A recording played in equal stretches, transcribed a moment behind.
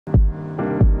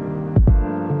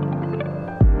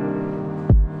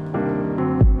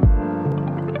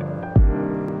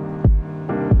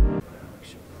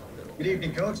Good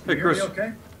evening, Coach. Can Hey, you hear me Chris.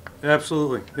 okay?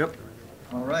 Absolutely. Yep.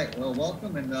 All right. Well,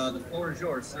 welcome, and the floor is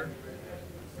yours, sir.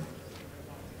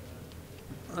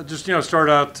 Just start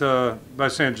out by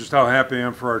saying just how happy I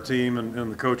am for our team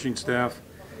and the coaching staff.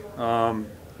 Thought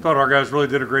our guys really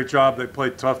did a great job. They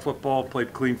played tough football,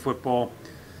 played clean football,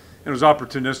 and it was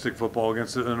opportunistic football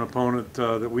against an opponent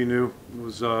that we knew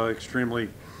was extremely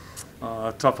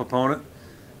tough opponent,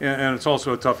 and it's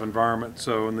also a tough environment.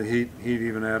 So, and the heat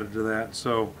even added to that.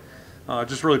 So,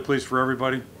 just really pleased for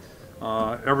everybody.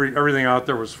 Everything out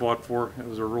there was fought for. It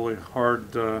was a really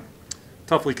hard,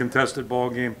 toughly contested ball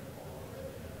game.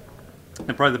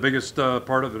 And probably the biggest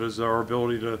part of it is our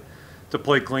ability to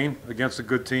play clean against a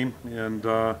good team and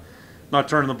not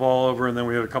turning the ball over. And then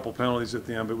we had a couple penalties at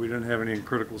the end, but we didn't have any in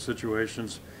critical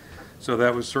situations. So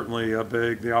that was certainly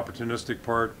big. The opportunistic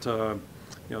part, the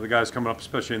guys coming up,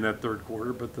 especially in that third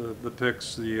quarter. But the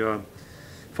picks, the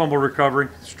fumble recovery,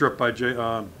 stripped by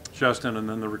Justin, and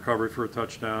then the recovery for a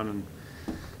touchdown.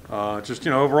 And just,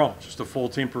 overall, just a full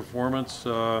team performance.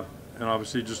 And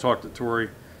obviously just talked to Torrey.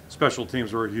 Special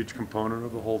teams were a huge component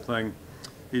of the whole thing.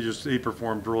 He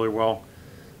performed really well.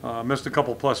 Missed a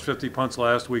couple plus 50 punts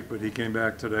last week, but he came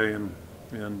back today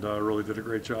and really did a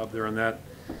great job there. And that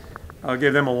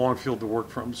gave them a long field to work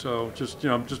from. So just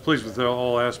I'm just pleased with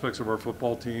all aspects of our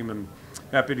football team and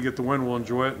happy to get the win. We'll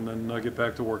enjoy it and then get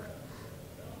back to work.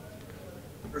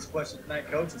 First question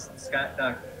tonight, Coach, is Scott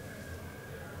Doctor.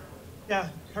 Yeah,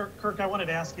 Kirk, I wanted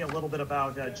to ask you a little bit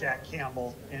about Jack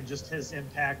Campbell and just his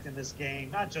impact in this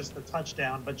game, not just the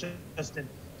touchdown, but just in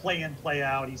play in, play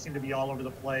out. He seemed to be all over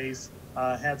the place,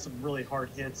 had some really hard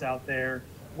hits out there.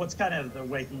 What's kind of the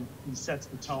way he sets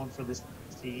the tone for this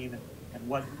team,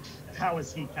 and how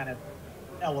is he kind of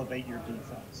elevate your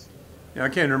defense? Yeah, I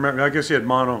can't remember. I guess he had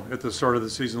mono at the start of the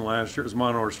season last year. It was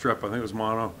mono or strep. I think it was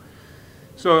mono.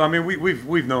 So, I mean,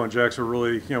 we've known Jackson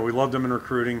really, we loved him in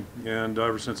recruiting, and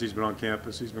ever since he's been on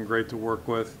campus, he's been great to work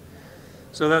with.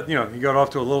 So that, he got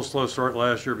off to a little slow start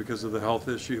last year because of the health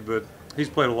issue, but he's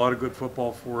played a lot of good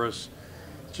football for us.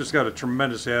 He's just got a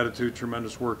tremendous attitude,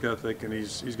 tremendous work ethic, and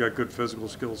he's got good physical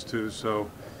skills too.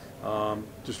 So,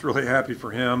 just really happy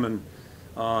for him. And,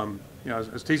 I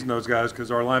was teasing those guys because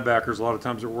our linebackers a lot of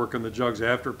times are working the jugs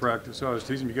after practice. So I was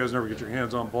teasing you guys never get your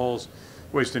hands on balls,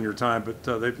 wasting your time. But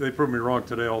they proved me wrong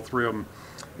today. All three of them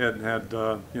had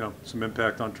some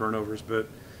impact on turnovers. But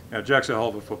yeah, Jack's a hell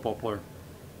of a football player.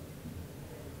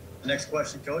 The next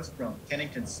question, Coach, from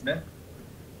Kennington Smith.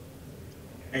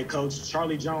 Hey, Coach,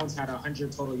 Charlie Jones had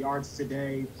 100 total yards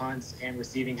today, punts and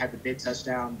receiving, had the big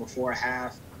touchdown before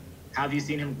half. How have you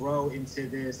seen him grow into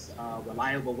this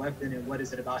reliable weapon, and what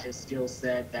is it about his skill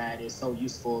set that is so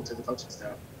useful to the coaching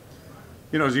staff?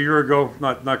 It was a year ago,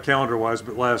 not calendar-wise,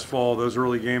 but last fall, those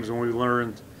early games when we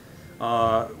learned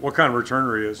what kind of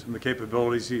returner he is and the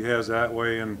capabilities he has that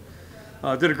way, and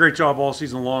did a great job all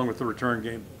season long with the return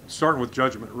game, starting with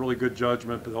judgment, really good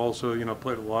judgment, but also,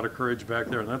 played a lot of courage back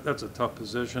there, and that's a tough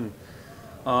position.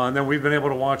 And then we've been able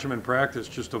to watch him in practice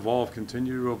just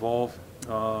continue to evolve,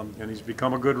 and he's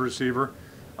become a good receiver.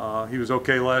 He was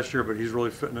okay last year, but he's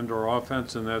really fitting into our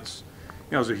offense, and that's,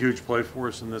 it was a huge play for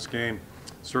us in this game.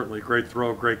 Certainly a great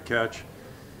throw, great catch.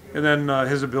 And then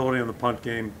his ability in the punt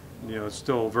game,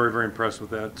 still very, very impressed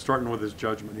with that, starting with his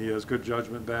judgment. He has good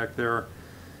judgment back there,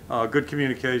 good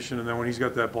communication, and then when he's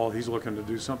got that ball, he's looking to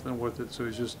do something with it. So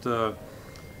he's just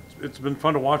it's been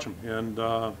fun to watch him, and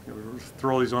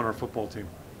throw these on our football team.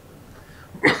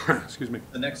 Excuse me.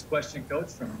 The next question,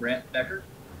 Coach, from Grant Becker.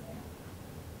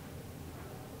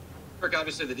 Kirk,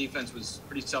 obviously the defense was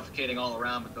pretty suffocating all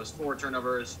around with those 4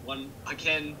 turnovers. One,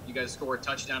 again, you guys score a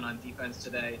touchdown on defense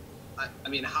today. I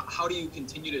mean, how do you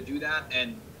continue to do that?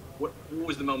 And what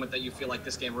was the moment that you feel like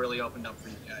this game really opened up for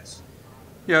you guys?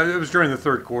 Yeah, it was during the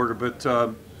third quarter, but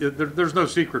there's no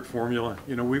secret formula.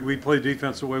 We play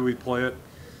defense the way we play it.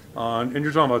 And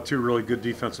you're talking about 2 really good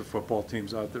defensive football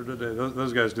teams out there today.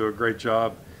 Those guys do a great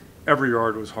job. Every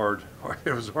yard was hard.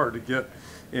 It was hard to get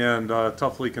and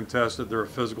toughly contested. They're a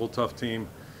physical, tough team.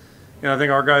 And I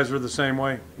think our guys are the same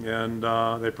way, and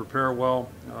they prepare well.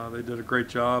 They did a great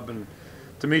job. And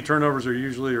to me, turnovers are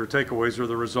usually, or takeaways are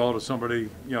the result of somebody,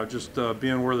 just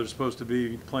being where they're supposed to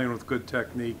be, playing with good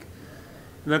technique.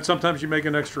 And then sometimes you make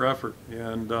an extra effort,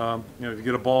 and if you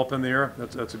get a ball up in the air,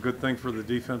 that's a good thing for the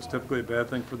defense. Typically, a bad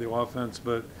thing for the offense,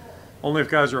 but only if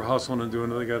guys are hustling and doing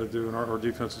what they got to do. And our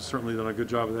defense has certainly done a good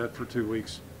job of that for 2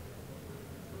 weeks.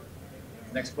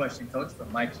 Next question, Coach,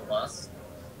 from Mike Loss.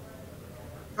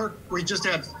 Kirk, we just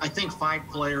had, I think, 5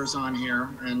 players on here,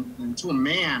 and to a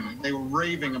man, they were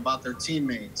raving about their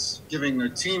teammates, giving their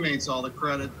teammates all the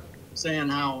credit, saying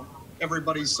how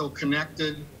everybody's so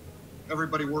connected.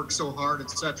 everybody works so hard, et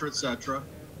cetera, et cetera.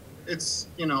 It's,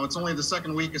 you know, it's only the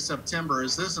second week of September.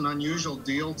 Is this an unusual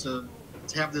deal to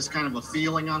have this kind of a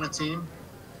feeling on a team?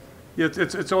 Yeah,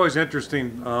 it's always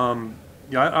interesting.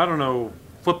 I don't know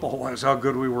football-wise how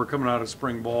good we were coming out of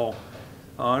spring ball.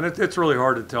 And it's really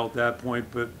hard to tell at that point.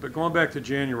 But going back to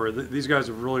January, these guys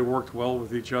have really worked well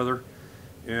with each other.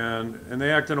 And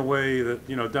they act in a way that,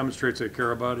 you know, demonstrates they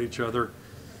care about each other.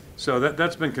 So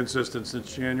that's been consistent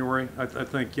since January. I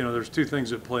think, you know, there's two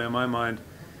things at play in my mind.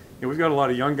 You know, we've got a lot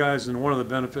of young guys, and one of the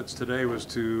benefits today was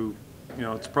to, you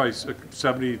know, it's probably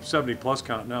 70 plus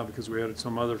count now because we added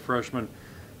some other freshmen,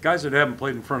 guys that haven't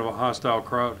played in front of a hostile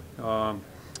crowd.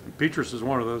 Petrus is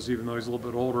one of those, even though he's a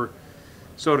little bit older.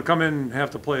 So to come in and have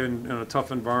to play in a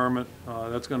tough environment,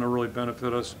 that's going to really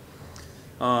benefit us.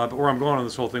 But where I'm going on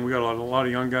this whole thing, we got a lot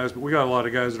of young guys, but we got a lot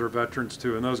of guys that are veterans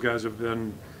too, and those guys have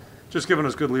been just giving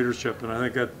us good leadership, and I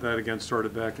think that again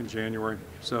started back in January.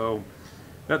 So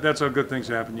that's how good things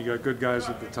happen. You got good guys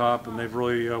at the top, and they've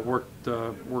really worked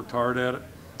hard at it,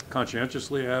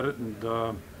 conscientiously at it, and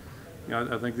you know,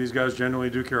 I think these guys genuinely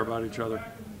do care about each other.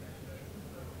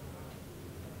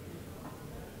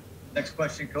 Next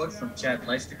question, Coach, from Chad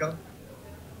Leistikow.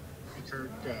 Kirk,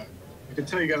 I can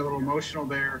tell you got a little emotional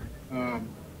there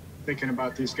thinking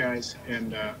about these guys,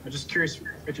 and I'm just curious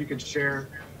if you could share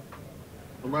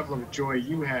the level of joy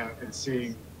you have in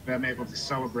seeing them able to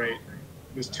celebrate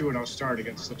this 2-0 start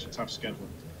against such a tough schedule.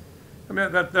 I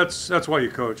mean, that's why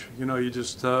you coach. You know, you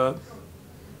just you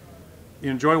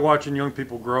enjoy watching young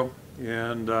people grow,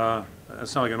 and I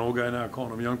sound like an old guy now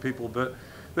calling them young people, but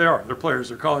they're players,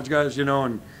 they're college guys, you know,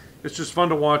 and it's just fun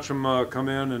to watch them come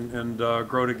in and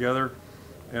grow together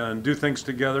and do things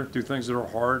together, do things that are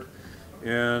hard,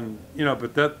 and you know,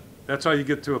 but that's how you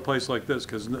get to a place like this,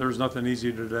 because there's nothing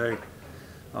easy today.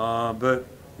 But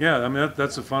yeah, I mean,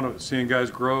 that's the fun of it, seeing guys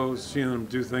grow, seeing them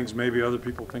do things maybe other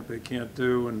people think they can't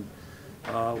do,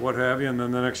 and what have you. And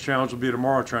then the next challenge will be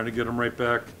tomorrow, trying to get them right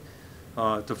back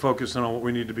to focusing on what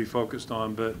we need to be focused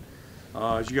on. But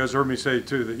as you guys heard me say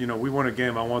too, that, you know, we win a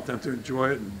game, I want them to enjoy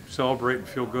it and celebrate and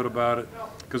feel good about it,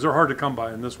 because they're hard to come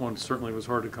by, and this one certainly was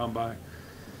hard to come by.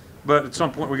 But at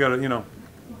some point we got to, you know,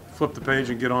 flip the page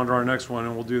and get on to our next one,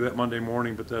 and we'll do that Monday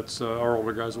morning. But that's our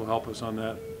older guys will help us on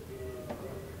that.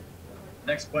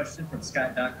 Next question from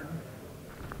Scott Doctor.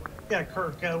 Yeah,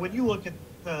 Kirk, when you look at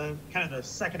the kind of the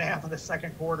second half of the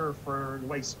second quarter for the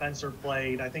way Spencer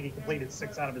played, I think he completed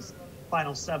 6 out of his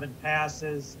final 7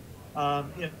 passes.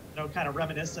 You know, kind of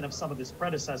reminiscent of some of his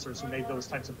predecessors who made those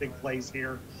types of big plays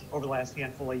here over the last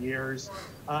handful of years.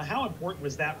 How important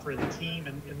was that for the team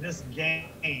in this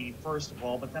game, first of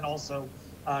all, but then also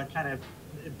kind of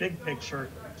big picture,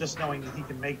 just knowing that he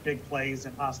can make big plays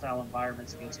in hostile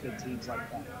environments against good teams like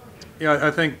that? Yeah,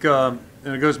 I think, and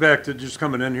it goes back to just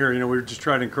coming in here, you know, we're just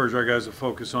trying to encourage our guys to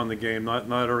focus on the game,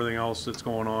 not everything else that's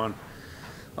going on.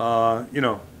 You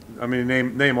know, I mean,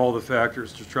 name all the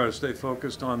factors, just try to stay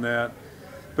focused on that.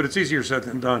 But it's easier said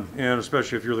than done, and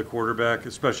especially if you're the quarterback,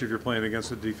 especially if you're playing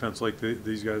against a defense like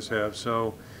these guys have.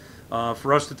 So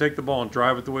for us to take the ball and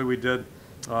drive it the way we did,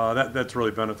 that's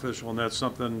really beneficial, and that's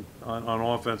something on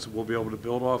offense that we'll be able to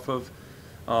build off of.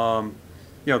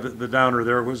 You know, the downer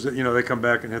there was that, you know, they come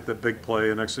back and hit that big play,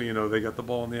 and next thing you know, they got the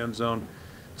ball in the end zone.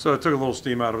 So it took a little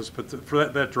steam out of us, but for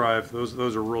that drive,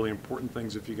 those are really important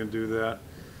things if you can do that.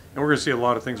 And we're going to see a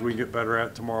lot of things we can get better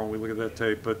at tomorrow when we look at that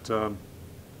tape. But,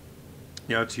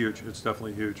 yeah, it's huge. It's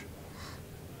definitely huge.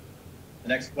 The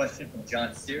next question from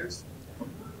John Sears.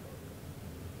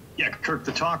 Yeah, Kirk,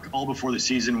 the talk all before the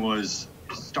season was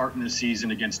starting the season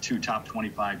against 2 top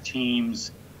 25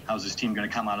 teams. How's this team going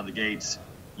to come out of the gates?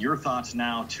 Your thoughts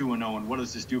now, 2-0, and what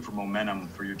does this do for momentum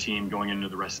for your team going into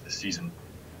the rest of the season?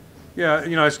 Yeah,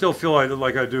 you know, I still feel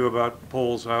like I do about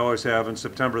polls. I always have in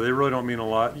September. They really don't mean a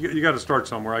lot. You got to start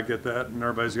somewhere. I get that, and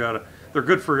everybody's got to. They're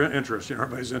good for interest. You know,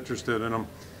 everybody's interested in them.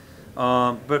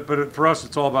 But for us,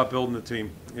 it's all about building the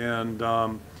team. And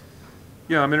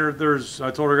yeah, I mean,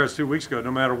 I told our guys 2 weeks ago,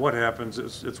 no matter what happens,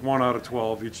 it's 1 out of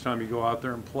 12 each time you go out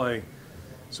there and play.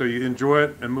 So you enjoy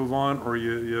it and move on, or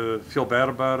you feel bad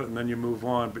about it and then you move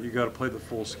on. But you got to play the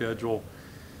full schedule.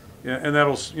 Yeah, and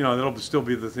that'll still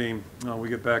be the theme. We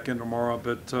get back in tomorrow,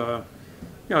 but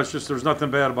you know, it's just there's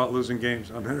nothing bad about losing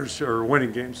games. I mean, or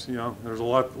winning games. You know, there's a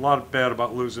lot bad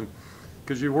about losing,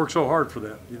 because you work so hard for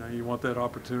that. You know, you want that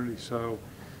opportunity. So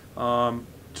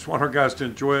just want our guys to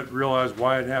enjoy it, realize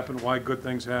why it happened, why good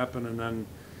things happen, and then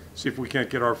see if we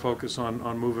can't get our focus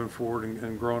on moving forward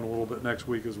and growing a little bit next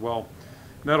week as well.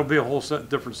 And that'll be a whole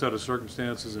different set of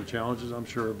circumstances and challenges, I'm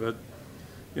sure, but.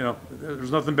 You know,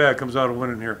 there's nothing bad comes out of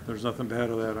winning here. There's nothing bad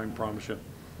of that, I can promise you.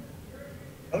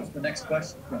 Coach, the next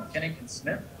question from Kennington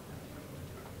Smith.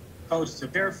 Coach, to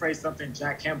paraphrase something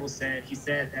Jack Campbell said, he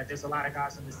said that there's a lot of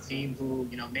guys on this team who,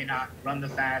 may not run the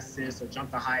fastest or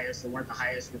jump the highest or weren't the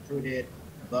highest recruited,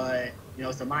 but,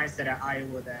 it's a mindset at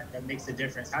Iowa that makes a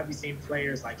difference. Have you seen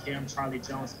players like him, Charlie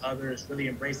Jones, others really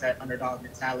embrace that underdog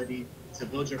mentality to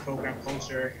build your program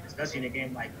culture, especially in a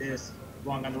game like this,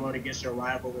 going on the road against your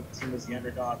rival with the team as the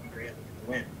underdog, and you're able to get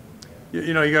the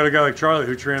win? You got a guy like Charlie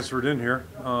who transferred in here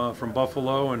from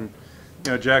Buffalo, and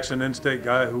Jackson in-state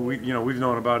guy who we've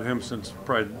known about him since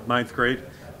probably 9th grade,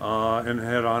 and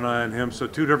had an eye on him. So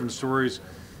 2 different stories.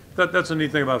 That's a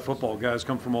neat thing about football. Guys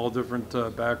come from all different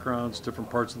backgrounds, different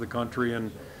parts of the country, and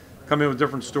come in with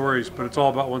different stories. But it's all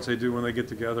about when they get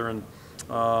together. And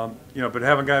but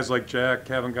having guys like Jack,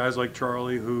 having guys like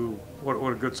Charlie, who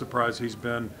what a good surprise he's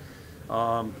been.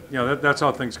 That's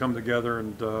how things come together,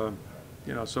 and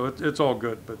so it's all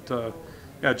good. But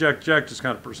Jack just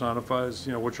kind of personifies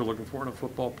what you're looking for in a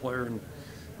football player, and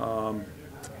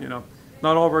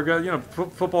not all of our guys.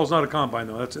 Football's not a combine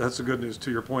though. That's the good news.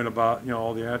 To your point about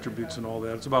all the attributes and all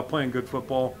that, it's about playing good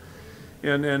football,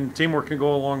 and teamwork can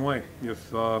go a long way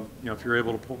if you're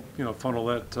able to funnel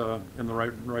that in the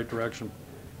right direction.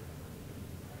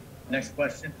 Next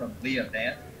question from Leah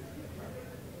Vant.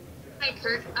 Hi,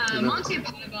 Kirk. Monte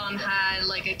Patterbaum had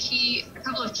a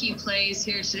couple of key plays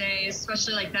here today,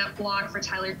 especially that block for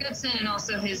Tyler Goodson and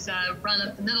also his run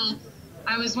up the middle.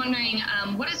 I was wondering,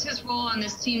 what is his role on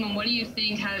this team, and what do you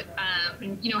think?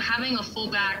 Having a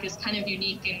fullback is kind of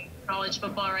unique in college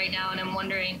football right now, and I'm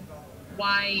wondering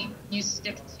why you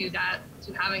stick to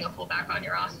having a fullback on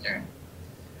your roster.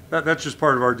 That's just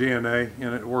part of our DNA,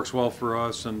 and it works well for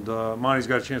us. And Monty's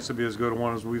got a chance to be as good a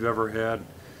one as we've ever had.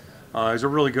 He's a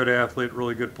really good athlete,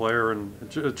 really good player,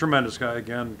 and a tremendous guy.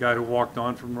 Again, guy who walked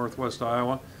on from Northwest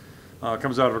Iowa.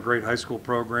 Comes out of a great high school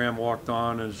program, walked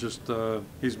on, and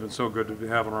he's been so good to be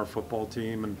having our football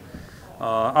team. And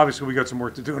obviously we got some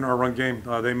work to do in our run game.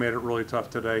 They made it really tough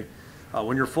today.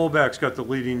 When your fullback's got the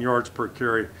leading yards per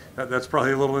carry, that's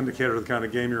probably a little indicator of the kind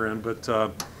of game you're in. But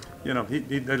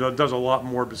he does a lot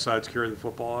more besides carry the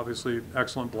football. Obviously,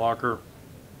 excellent blocker,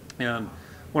 and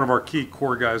one of our key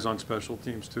core guys on special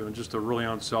teams too, and just a really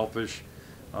unselfish,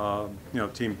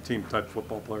 team type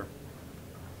football player.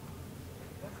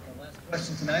 The last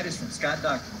question tonight is from Scott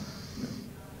Doctor.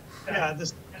 Yeah,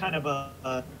 this kind of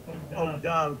a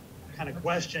kind of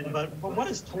question, but what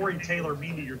does Tory Taylor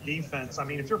mean to your defense? I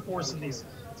mean, if you're forcing these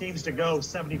teams to go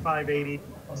 75, 80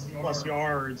 plus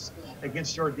yards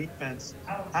against your defense,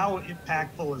 how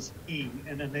impactful is he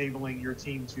in enabling your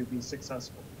team to be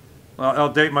successful? Well,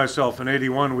 I'll date myself. In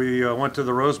 '81, we went to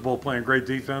the Rose Bowl playing great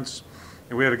defense,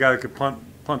 and we had a guy that could punt,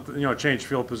 change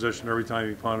field position every time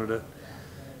he punted it.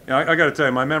 I got to tell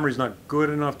you, my memory's not good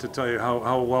enough to tell you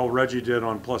how well Reggie did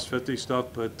on plus 50 stuff,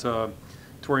 but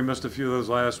Tory missed a few of those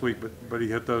last week, but he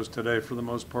hit those today for the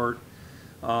most part.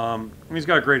 He's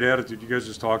got a great attitude. You guys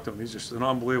just talked to him. He's just an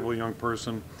unbelievable young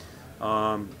person,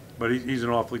 but he's an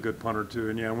awfully good punter too.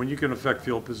 And when you can affect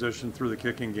field position through the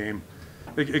kicking game,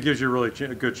 it gives you a really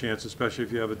a good chance, especially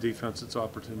if you have a defense that's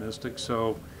opportunistic.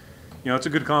 So, it's a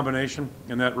good combination,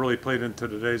 and that really played into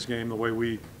today's game, the way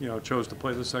we, chose to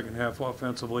play the second half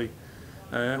offensively.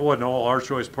 It wasn't all our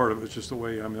choice. Part of it was just the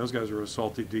way, those guys are a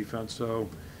salty defense. So,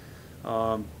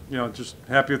 just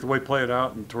happy with the way it played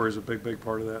out, and Tory's a big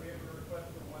part of that.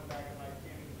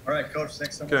 All right, Coach,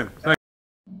 thanks so much. Okay. Thanks.